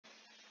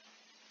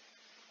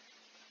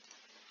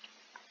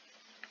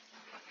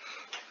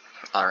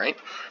Alright,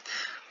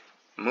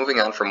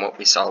 moving on from what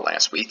we saw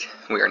last week,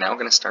 we are now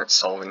going to start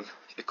solving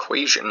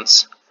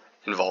equations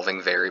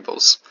involving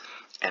variables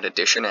and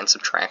addition and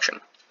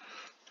subtraction.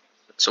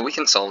 So we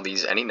can solve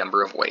these any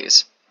number of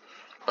ways,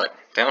 but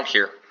down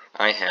here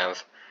I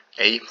have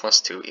a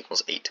plus 2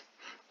 equals 8.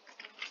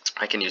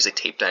 I can use a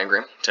tape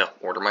diagram to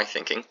order my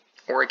thinking,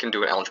 or I can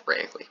do it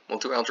algebraically. We'll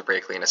do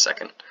algebraically in a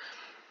second.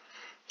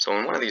 So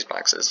in one of these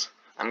boxes,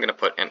 I'm going to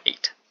put an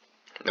 8.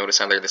 Notice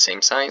how they're the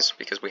same size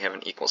because we have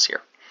an equals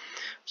here.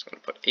 So I'm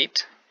going to put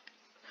 8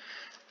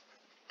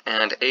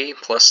 and a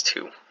plus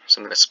 2. So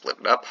I'm going to split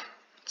it up.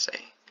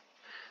 Say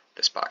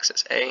this box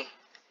is a,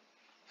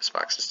 this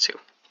box is 2.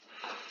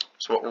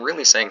 So what we're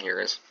really saying here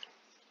is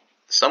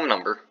some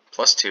number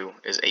plus 2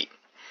 is 8.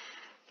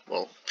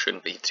 Well,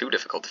 shouldn't be too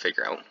difficult to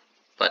figure out,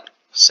 but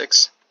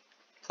 6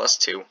 plus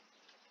 2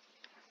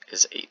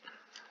 is 8.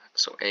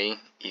 So a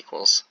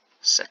equals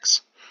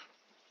 6.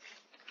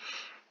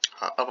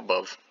 Up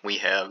above, we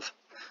have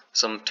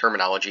some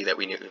terminology that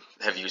we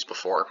have used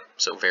before.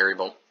 So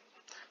variable,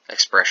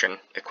 expression,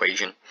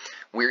 equation.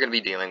 We're going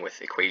to be dealing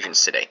with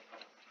equations today.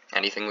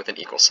 Anything with an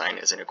equal sign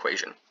is an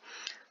equation.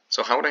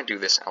 So how would I do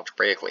this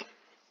algebraically?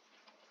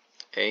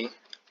 A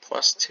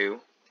plus 2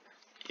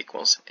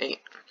 equals 8.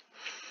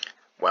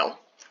 Well,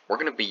 we're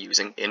going to be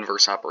using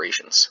inverse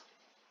operations.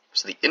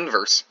 So the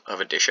inverse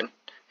of addition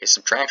is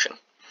subtraction.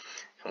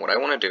 And what I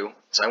want to do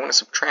is I want to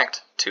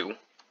subtract 2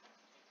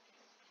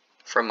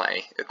 from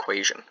my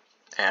equation.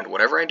 And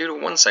whatever I do to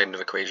one side of the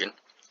equation,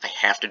 I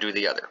have to do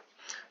the other.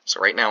 So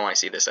right now I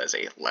see this as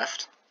a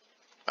left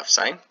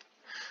side,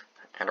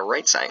 and a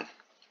right side.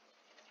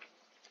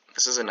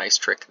 This is a nice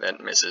trick that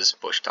Mrs.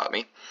 Bush taught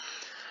me.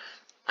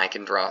 I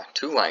can draw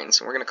two lines,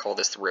 and we're going to call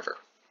this the river.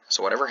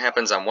 So whatever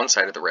happens on one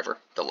side of the river,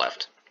 the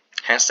left,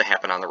 has to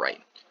happen on the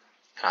right.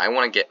 And I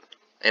want to get,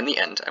 in the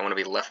end, I want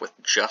to be left with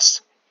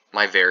just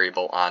my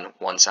variable on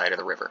one side of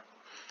the river.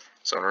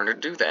 So in order to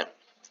do that,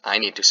 I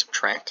need to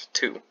subtract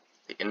 2,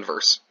 the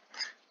inverse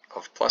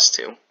of plus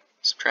 2,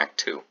 subtract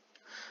 2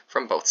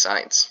 from both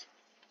sides.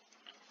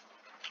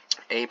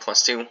 A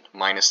plus 2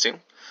 minus 2.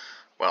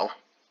 Well,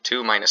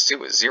 2 minus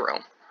 2 is 0,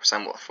 so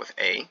I'm left with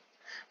a,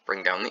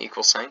 bring down the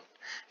equal sign,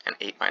 and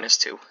 8 minus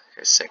 2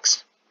 is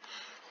 6.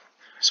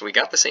 So we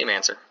got the same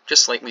answer,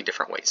 just slightly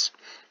different ways.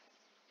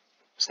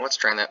 So let's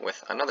try that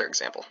with another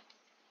example.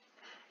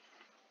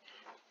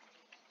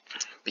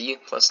 B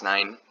plus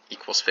 9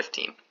 equals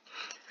 15.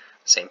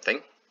 Same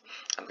thing.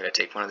 I'm going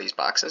to take one of these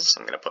boxes,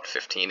 I'm going to put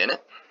 15 in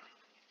it,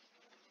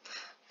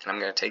 and I'm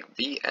going to take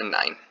B and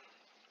 9.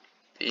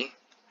 B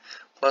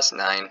plus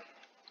 9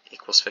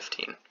 equals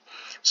 15.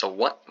 So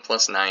what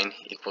plus 9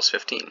 equals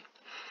 15?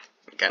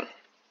 Again,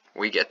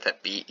 we get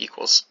that B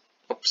equals,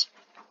 oops,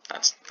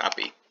 that's not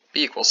B.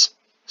 B equals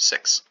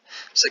 6.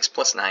 6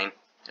 plus 9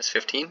 is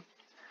 15.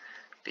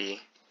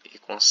 B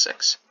equals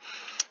 6.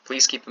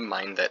 Please keep in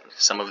mind that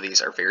some of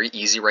these are very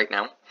easy right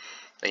now,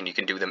 and you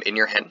can do them in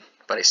your head,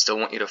 but I still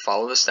want you to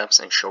follow the steps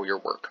and show your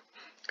work.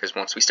 Because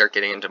once we start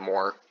getting into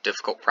more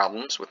difficult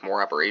problems with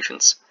more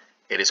operations,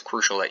 it is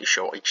crucial that you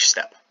show each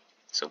step.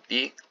 So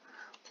B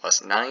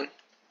plus 9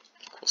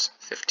 equals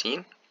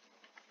 15.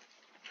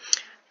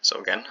 So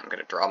again, I'm going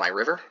to draw my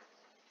river,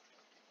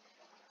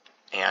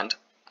 and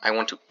I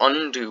want to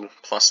undo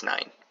plus 9.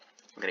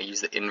 I'm going to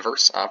use the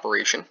inverse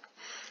operation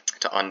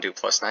to undo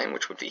plus 9,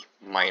 which would be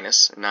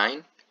minus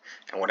 9.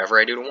 And whatever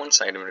I do to one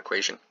side of an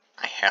equation,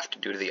 I have to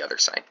do to the other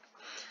side.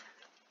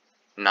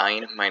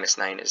 9 minus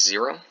 9 is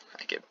 0.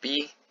 I get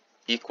B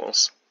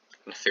equals,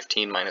 and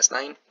 15 minus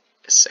 9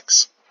 is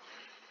 6.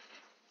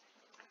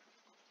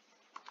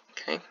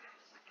 Okay,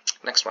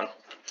 next one.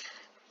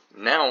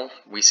 Now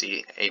we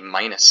see a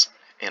minus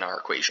in our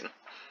equation.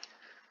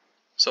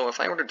 So if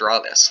I were to draw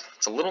this,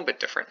 it's a little bit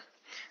different.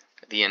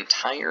 The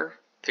entire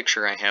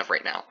picture I have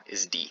right now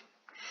is D.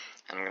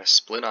 I'm going to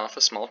split off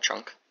a small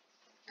chunk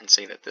and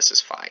say that this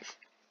is 5.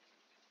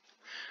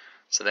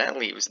 So that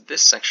leaves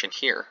this section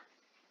here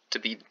to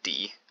be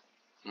D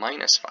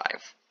minus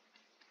 5.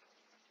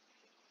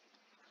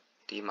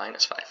 D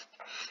minus 5.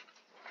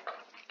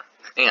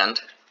 And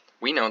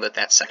we know that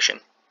that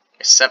section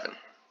is 7.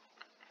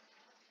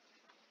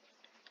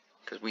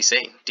 Because we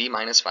say D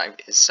minus 5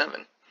 is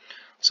 7.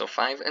 So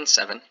 5 and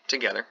 7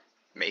 together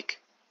make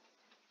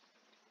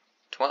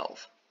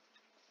 12.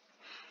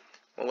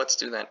 Well, let's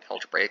do that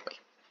algebraically.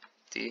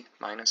 D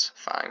minus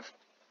 5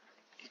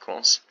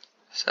 equals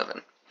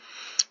 7.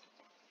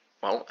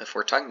 Well, if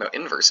we're talking about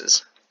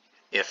inverses,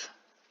 if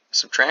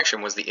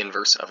subtraction was the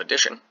inverse of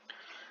addition,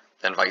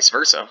 then vice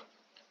versa,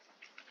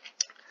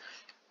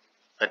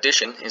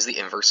 addition is the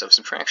inverse of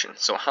subtraction.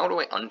 So how do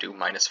I undo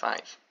minus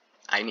 5?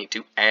 I need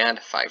to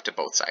add 5 to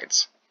both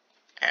sides.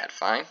 Add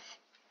 5,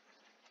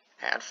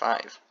 add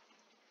 5.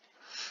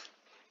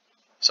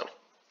 So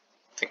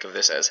think of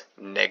this as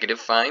negative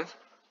 5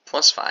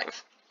 plus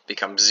 5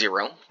 becomes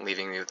 0,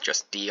 leaving me with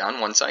just D on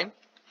one side,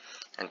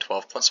 and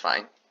 12 plus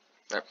 5,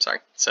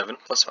 7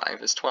 plus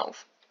 5 is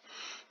 12.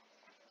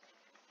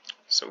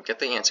 So we get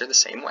the answer the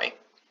same way,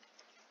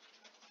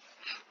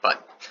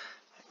 but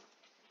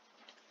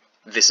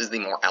this is the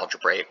more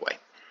algebraic way.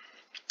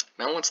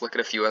 Now let's look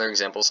at a few other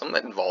examples, some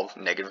that involve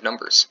negative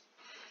numbers.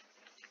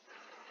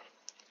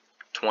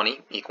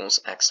 20 equals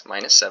x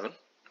minus 7,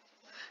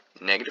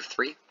 negative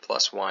 3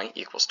 plus y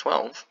equals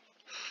 12,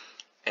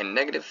 and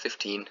negative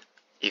 15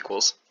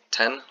 equals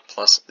 10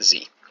 plus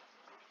z.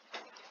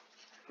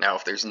 Now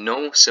if there's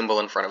no symbol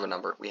in front of a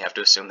number, we have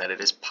to assume that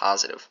it is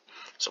positive.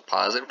 So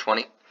positive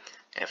 20,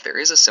 and if there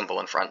is a symbol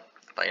in front,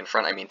 by in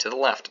front I mean to the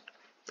left,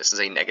 this is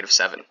a negative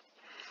 7.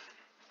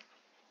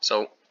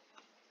 So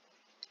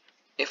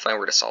if I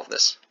were to solve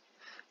this,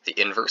 the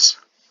inverse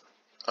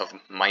of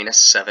minus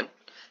 7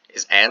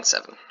 is add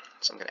 7.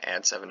 So I'm going to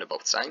add 7 to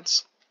both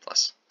sides,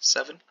 plus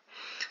 7.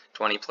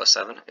 20 plus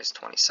 7 is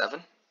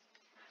 27,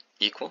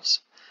 equals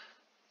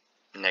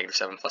negative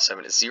 7 plus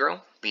 7 is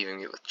 0, leaving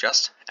me with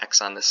just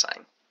x on this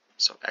side.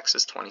 So x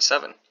is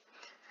 27.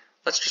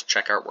 Let's just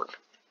check our work.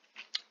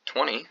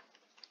 20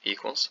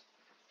 equals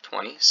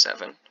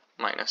 27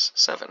 minus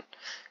 7.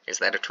 Is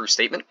that a true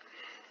statement?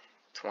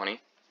 20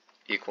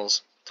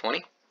 equals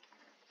 20?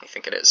 I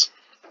think it is.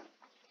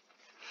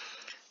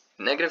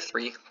 Negative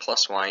 3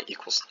 plus y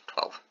equals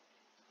 12.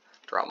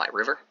 Draw my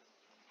river.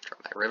 Draw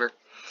my river.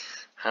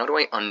 How do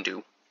I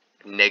undo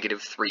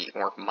negative 3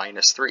 or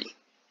minus 3?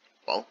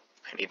 Well,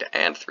 I need to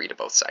add 3 to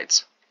both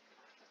sides.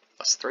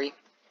 Plus 3.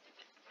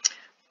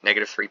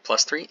 Negative 3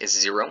 plus 3 is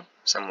 0,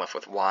 so I'm left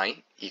with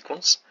y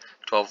equals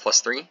 12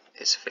 plus 3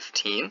 is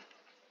 15.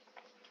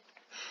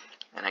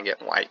 And I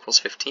get y equals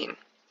 15.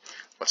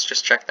 Let's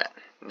just check that.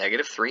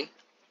 Negative 3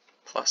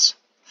 plus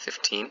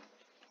 15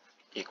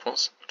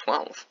 equals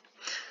 12.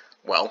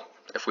 Well,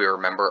 if we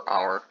remember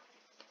our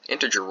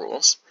integer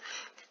rules,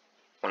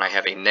 when I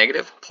have a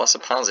negative plus a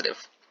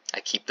positive,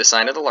 I keep the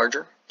sign of the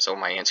larger, so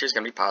my answer is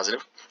going to be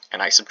positive,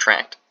 and I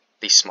subtract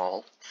the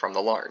small from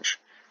the large.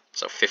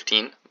 So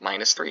 15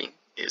 minus 3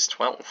 is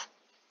 12.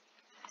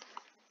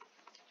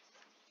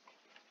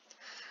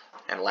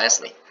 And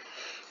lastly,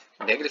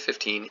 negative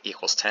 15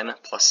 equals 10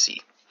 plus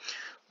c.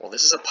 Well,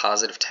 this is a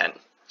positive 10,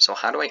 so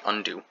how do I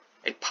undo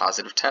a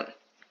positive 10?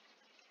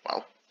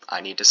 Well,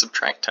 I need to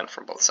subtract 10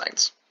 from both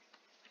sides.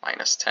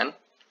 Minus 10,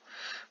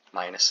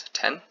 minus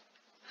 10.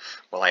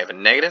 Well, I have a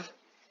negative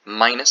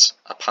minus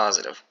a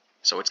positive,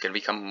 so it's going to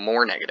become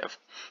more negative.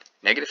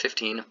 Negative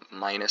 15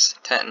 minus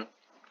 10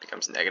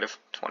 becomes negative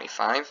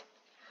 25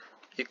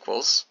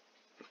 equals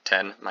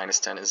 10 minus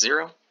 10 is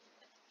 0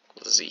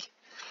 equals z.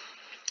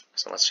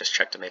 So let's just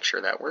check to make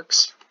sure that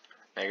works.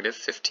 Negative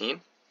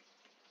 15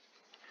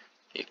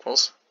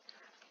 equals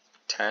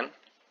 10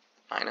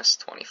 minus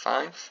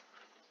 25.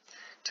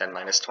 10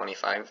 minus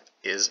 25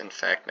 is in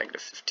fact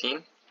negative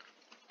 15.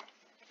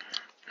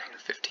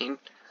 Negative 15.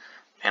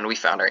 And we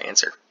found our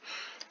answer.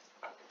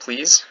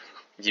 Please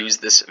use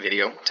this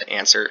video to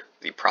answer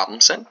the problem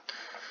set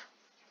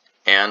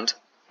and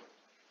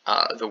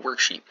the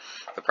worksheet.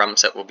 The problem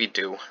set will be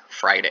due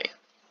Friday.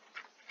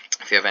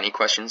 If you have any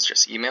questions,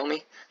 just email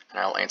me and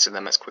I'll answer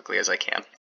them as quickly as I can.